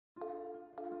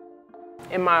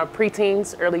in my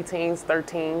preteens, early teens,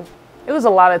 13. It was a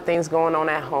lot of things going on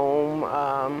at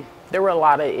home. There were a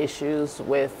lot of issues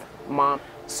with mom.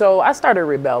 So I started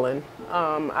rebelling.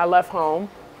 I left home.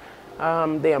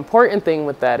 The important thing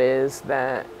with that is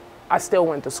that I still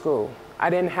went to school. I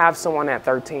didn't have someone at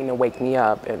 13 to wake me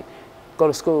up and go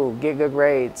to school, get good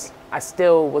grades. I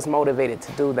still was motivated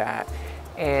to do that.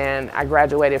 And I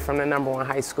graduated from the #1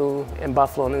 high school in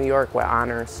Buffalo, New York with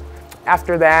honors.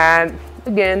 After that,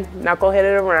 again,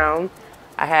 knuckleheaded around.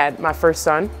 I had my first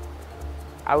son.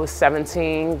 I was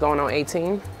 17, going on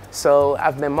 18. So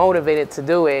I've been motivated to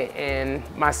do it. And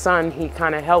my son, he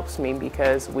kind of helps me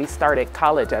because we started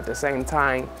college at the same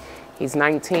time. He's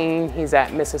 19, he's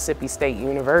at Mississippi State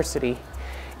University,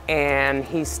 and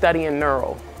he's studying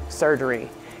neurosurgery.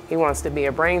 He wants to be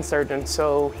a brain surgeon,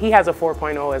 so he has a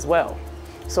 4.0 as well.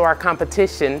 So our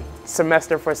competition,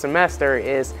 semester for semester,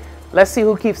 is let's see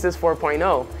who keeps this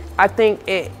 4.0. I think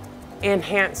it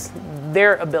enhanced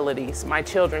their abilities, my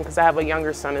children, because I have a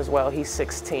younger son as well. He's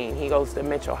 16. He goes to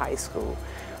Mitchell High School.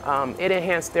 It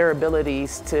enhanced their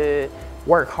abilities to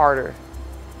work harder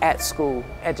at school,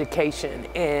 education,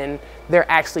 and they're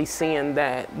actually seeing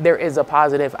that there is a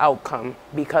positive outcome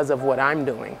because of what I'm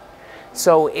doing.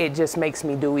 So it just makes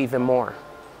me do even more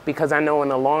because I know in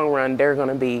the long run they're going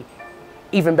to be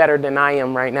even better than I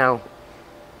am right now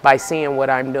by seeing what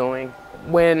I'm doing.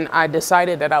 When I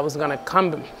decided that I was going to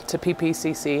come to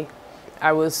PPCC,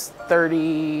 I was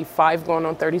 35 going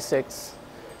on 36.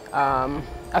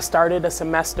 I started a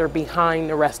semester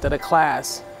behind the rest of the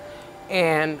class,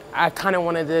 and I kind of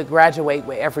wanted to graduate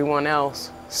with everyone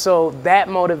else. So that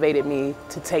motivated me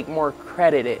to take more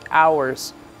credited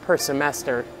hours per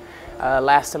semester.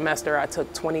 Last semester I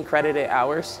took 20 credited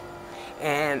hours,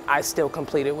 and I still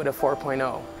completed with a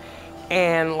 4.0.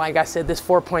 And like I said, this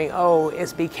 4.0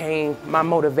 is became my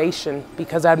motivation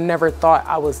because I've never thought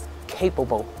I was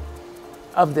capable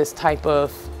of this type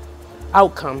of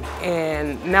outcome.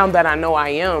 And now that I know I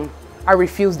am, I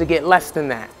refuse to get less than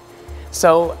that.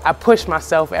 So I push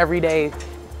myself every day.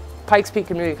 Pikes Peak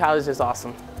Community College is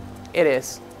awesome. It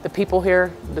is. The people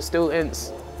here, the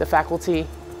students, the faculty,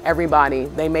 everybody,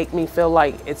 they make me feel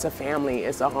like it's a family,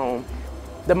 it's a home.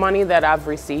 The money that I've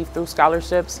received through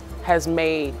scholarships has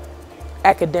made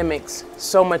academics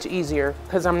so much easier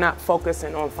because I'm not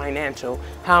focusing on financial.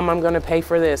 How am I going to pay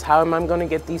for this? How am I going to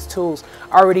get these tools?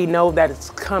 I already know that it's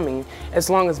coming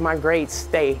as long as my grades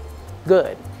stay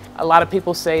good. A lot of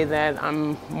people say that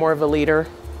I'm more of a leader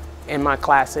in my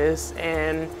classes,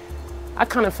 and I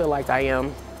kind of feel like I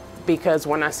am because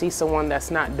when I see someone that's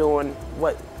not doing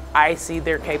what I see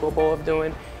they're capable of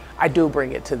doing, I do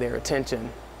bring it to their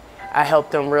attention. I help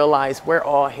them realize we're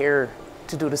all here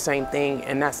to do the same thing,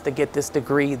 and that's to get this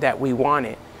degree that we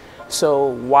wanted. So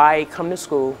why come to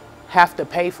school, have to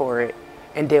pay for it,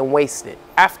 and then waste it?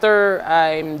 After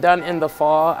I'm done in the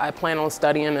fall, I plan on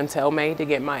studying until May to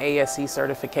get my ASC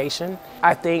certification.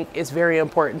 I think it's very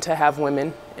important to have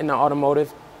women in the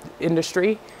automotive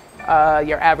industry.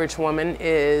 Your average woman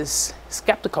is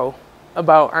skeptical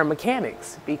about our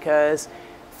mechanics because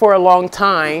for a long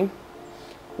time,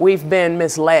 we've been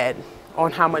misled on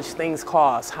how much things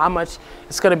cost, how much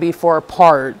it's going to be for a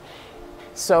part.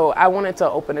 So I wanted to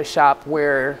open a shop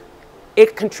where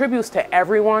it contributes to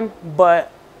everyone,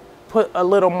 but put a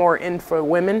little more in for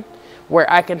women, where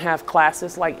I can have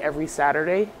classes like every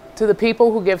Saturday. To the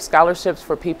people who give scholarships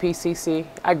for PPCC,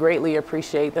 I greatly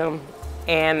appreciate them.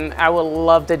 And I would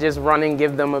love to just run and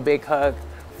give them a big hug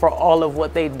for all of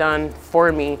what they've done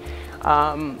for me.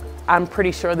 I'm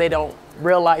pretty sure they don't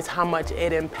realize how much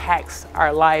it impacts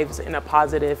our lives in a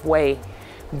positive way,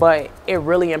 but it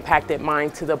really impacted mine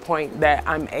to the point that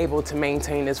I'm able to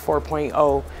maintain this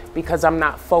 4.0 because I'm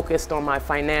not focused on my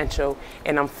financial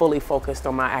and I'm fully focused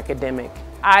on my academic.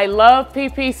 I love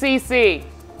PPCC.